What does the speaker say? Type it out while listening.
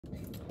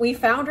We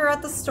found her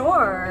at the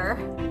store.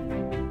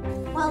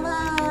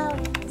 Voila!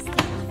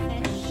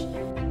 Fish.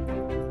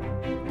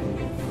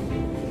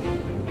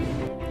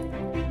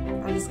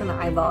 I'm just gonna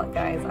eyeball it,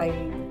 guys.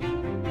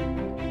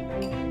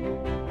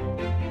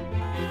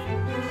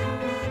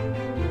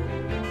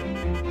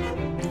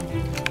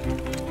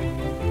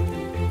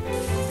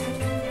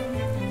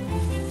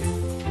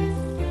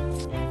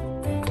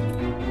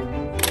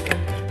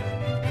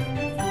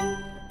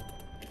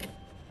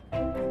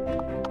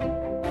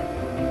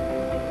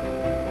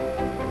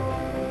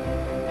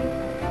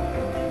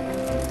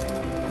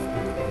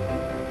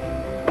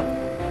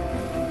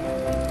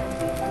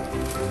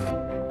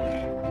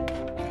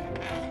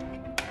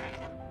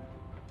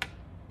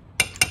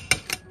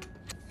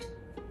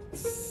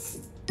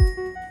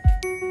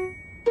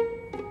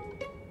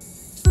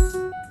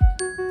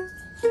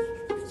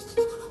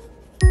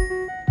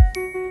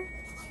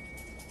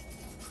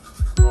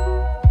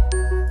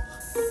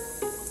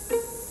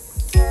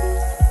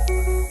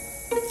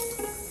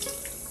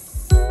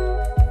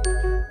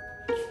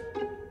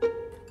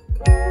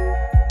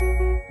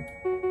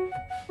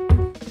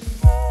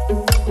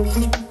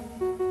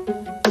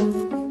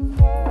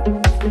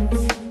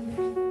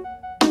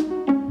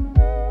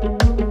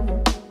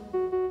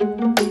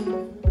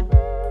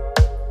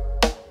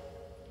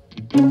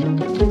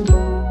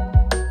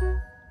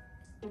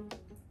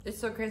 It's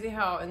so crazy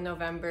how in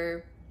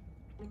November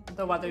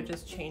the weather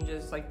just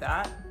changes like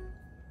that,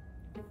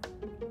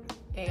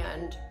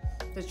 and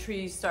the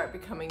trees start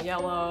becoming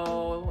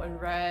yellow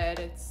and red.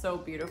 It's so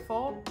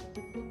beautiful,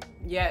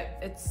 yet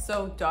it's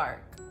so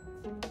dark.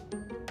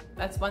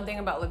 That's one thing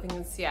about living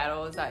in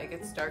Seattle, is that it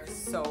gets dark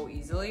so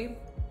easily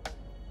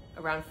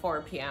around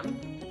 4 p.m.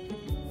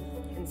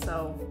 And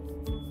so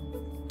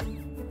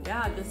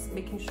yeah, just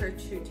making sure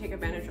to take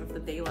advantage of the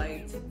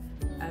daylight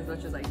as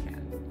much as I can.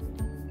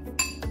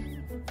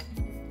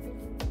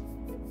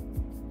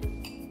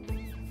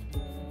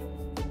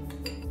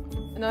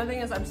 Another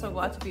thing is I'm so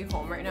glad to be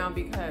home right now,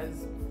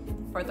 because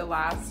for the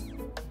last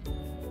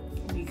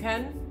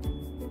weekend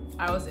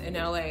I was in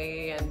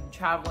LA and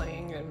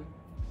traveling, and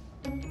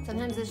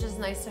sometimes it's just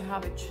nice to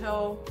have a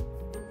chill,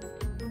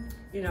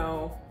 you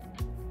know,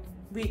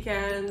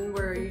 weekend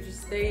where you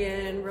just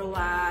stay in,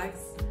 relax,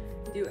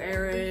 do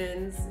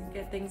errands,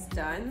 get things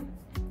done.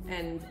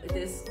 And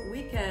this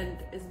weekend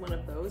is one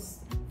of those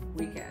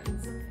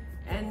weekends.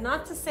 And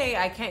not to say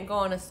I can't go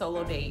on a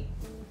solo date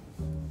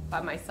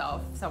by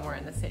myself somewhere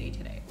in the city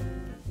today.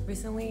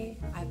 Recently,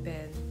 I've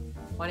been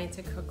wanting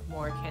to cook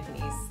more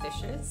Cantonese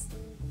dishes.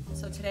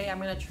 So today I'm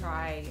gonna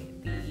try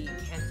the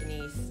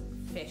Cantonese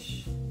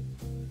fish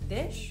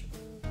dish.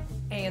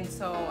 And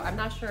so I'm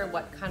not sure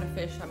what kind of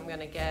fish I'm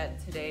gonna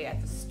get today at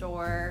the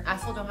store. I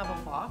still don't have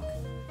a wok,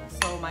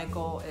 so my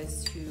goal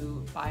is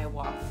to buy a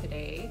wok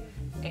today.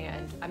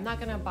 And I'm not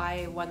gonna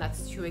buy one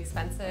that's too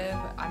expensive.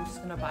 I'm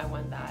just gonna buy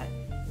one that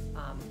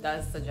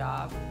does the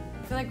job.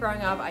 I feel like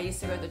growing up, I used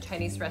to go to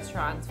Chinese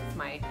restaurants with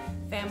my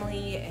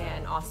family,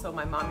 and also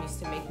my mom used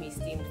to make me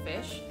steamed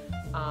fish.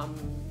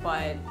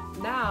 But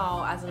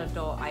now, as an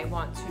adult, I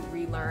want to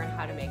relearn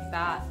how to make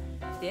that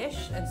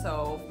dish, and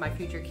so my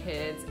future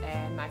kids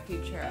and my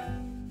future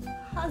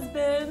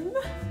husband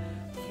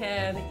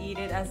can eat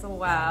it as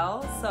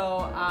well.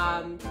 So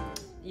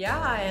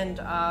yeah, and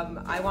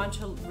I want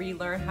to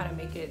relearn how to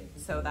make it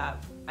so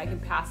that I can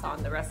pass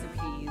on the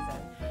recipes and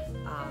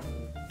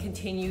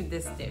continue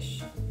this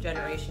dish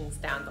generations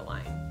down the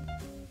line.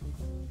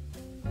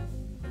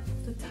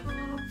 The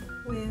top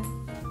with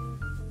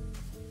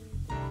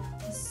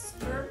the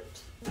skirt.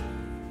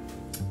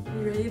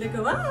 You ready to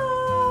go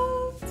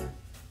out?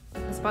 I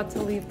was about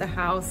to leave the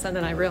house, and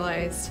then I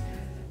realized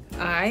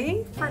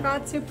I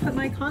forgot to put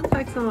my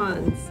contacts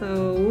on,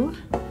 so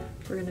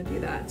we're gonna do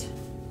that.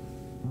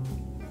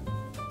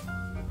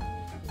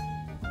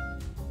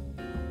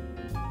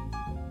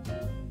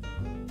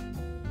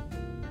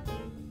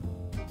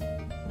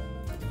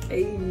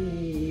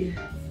 Hey,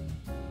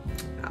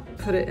 I'll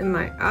put it in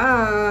my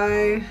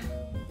eye.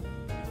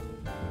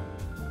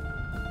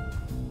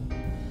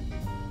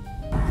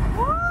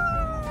 Whoa,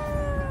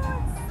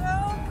 it's so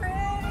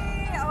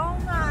pretty. Oh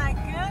my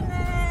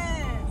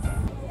goodness.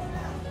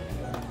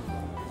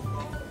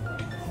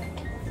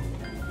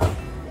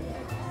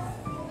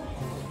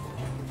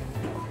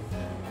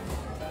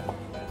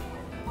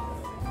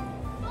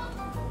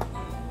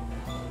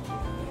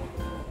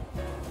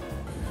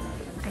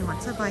 I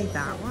want to buy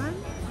that one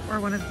or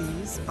one of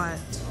these,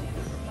 but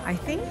I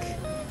think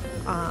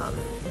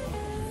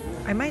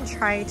I might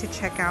try to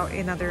check out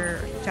another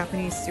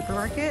Japanese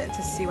supermarket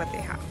to see what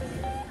they have.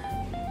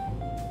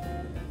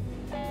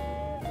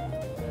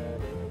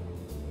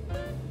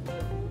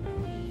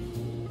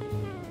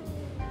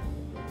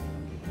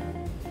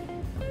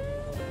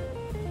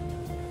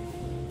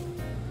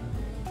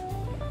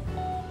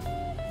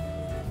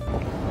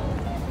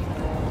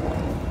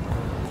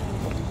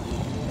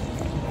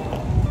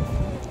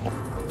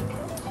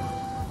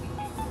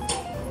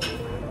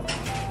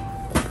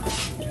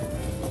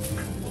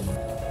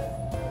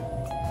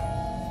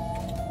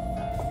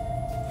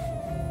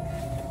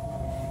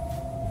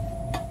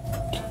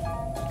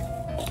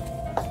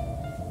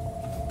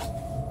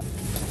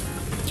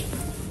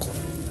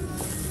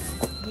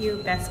 you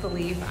best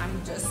believe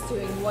I'm just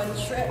doing one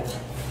trip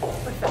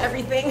with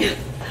everything.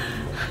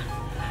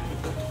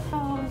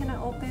 Oh, I'm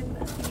gonna open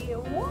the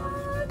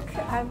walk.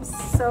 I'm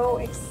so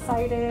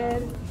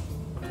excited.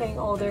 Getting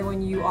older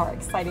when you are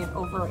excited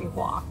over a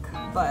walk.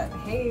 But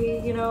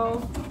hey, you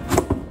know,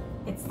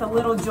 it's the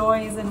little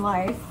joys in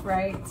life,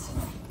 right?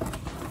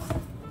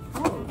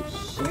 Oh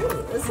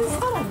shoot, this is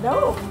kind of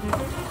dope.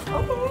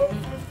 Okay.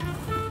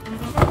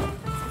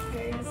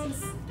 Okay, this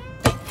is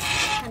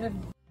kind of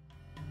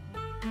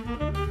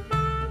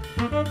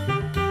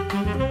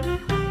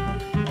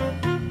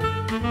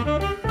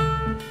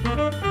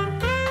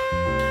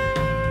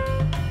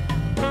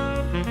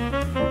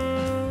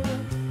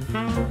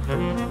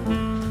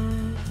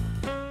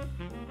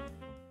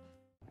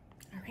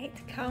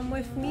come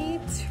with me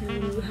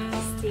to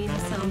steam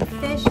some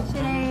fish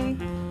today.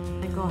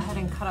 I go ahead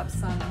and cut up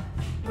some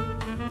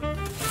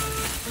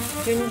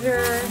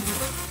ginger.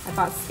 I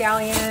bought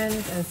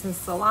scallions and some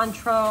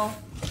cilantro.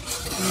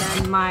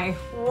 And then my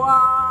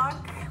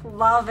wok.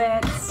 Love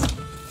it.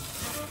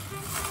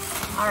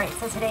 All right,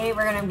 so today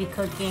we're gonna be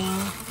cooking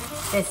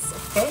this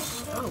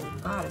fish. Oh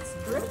God, it's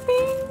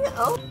dripping.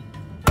 Oh.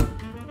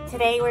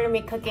 Today we're gonna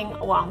be cooking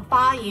wang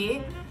fa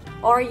yu,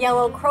 or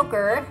yellow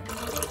croaker.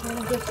 I'm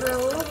gonna give her a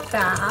little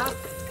bath.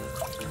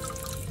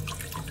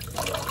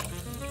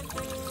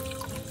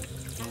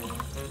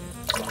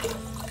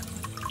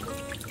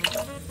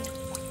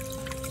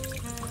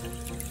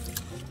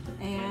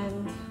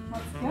 And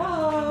let's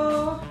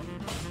go.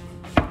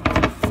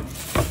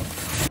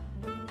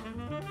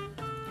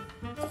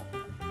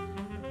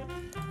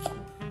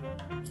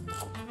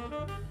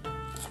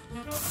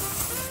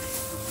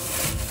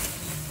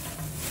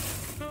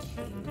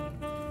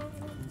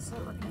 So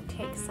we're gonna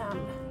take some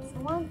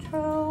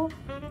cilantro.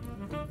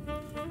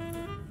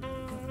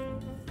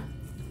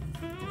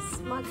 This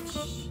much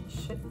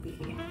should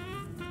be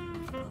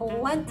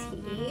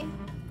plenty.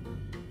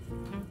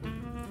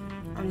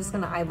 I'm just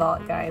gonna eyeball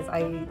it, guys. I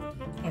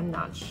am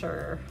not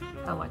sure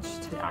how much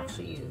to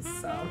actually use,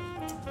 so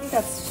I think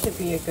that should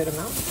be a good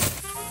amount.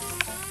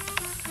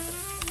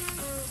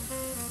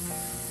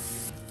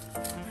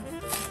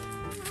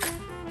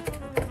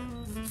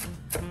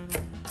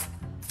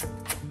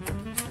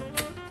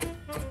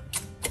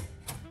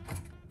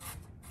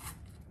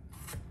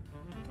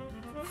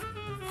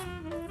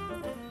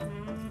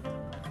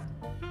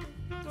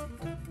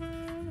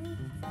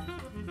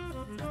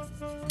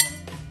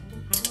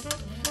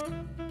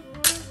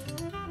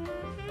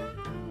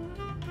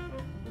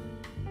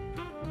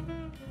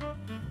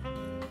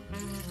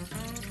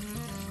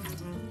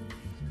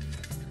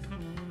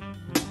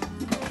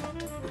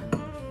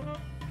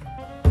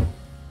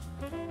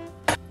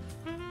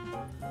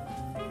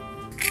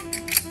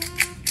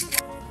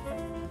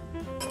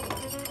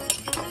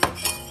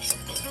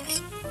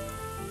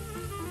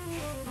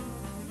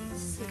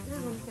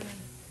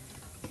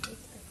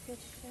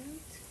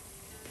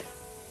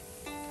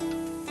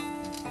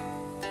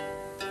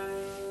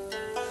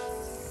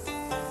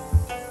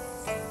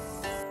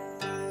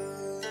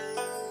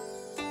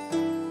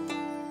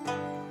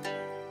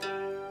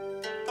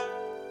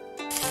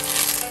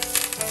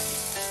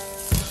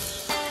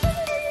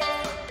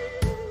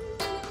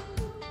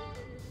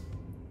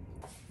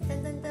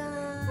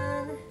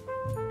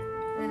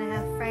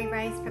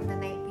 Rice from the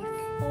night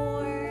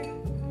before.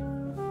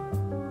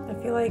 I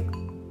feel like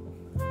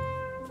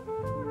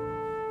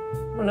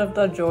one of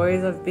the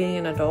joys of being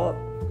an adult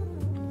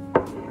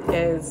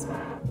is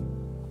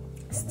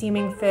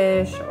steaming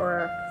fish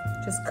or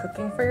just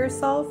cooking for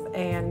yourself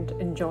and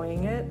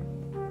enjoying it.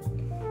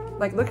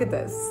 Like, look at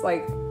this.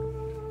 Like,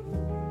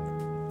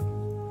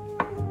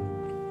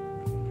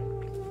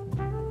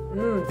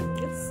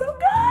 it's so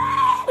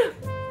good.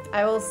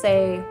 I will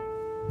say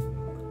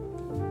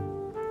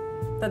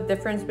the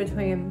difference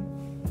between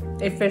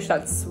a fish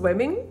that's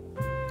swimming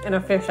and a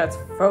fish that's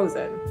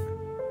frozen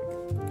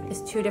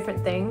is two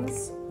different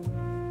things,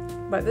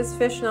 but this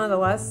fish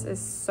nonetheless is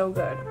so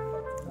good.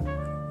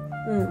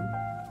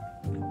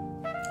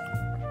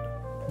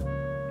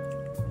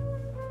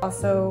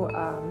 Also,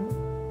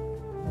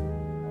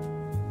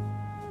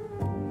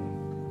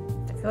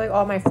 I feel like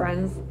all my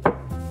friends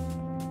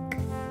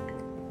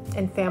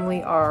and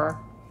family are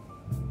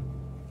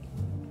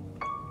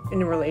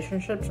in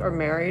relationships or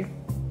married.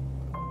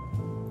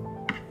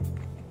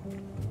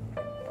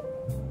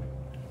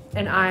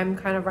 And I'm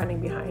kind of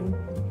running behind,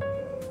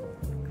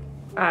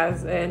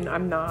 as in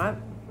I'm not.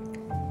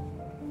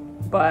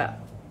 But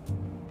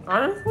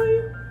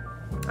honestly,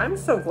 I'm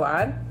so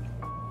glad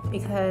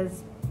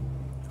because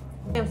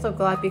I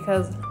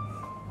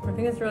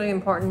think it's really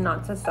important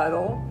not to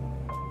settle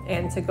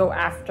and to go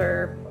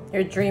after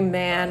your dream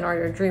man or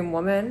your dream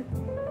woman.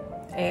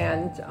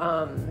 And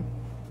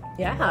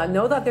yeah,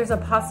 know that there's a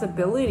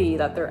possibility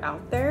that they're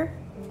out there.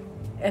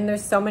 And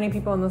there's so many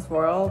people in this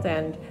world,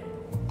 and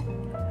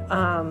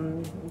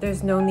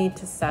there's no need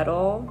to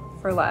settle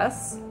for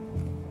less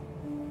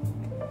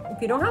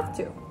if you don't have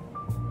to.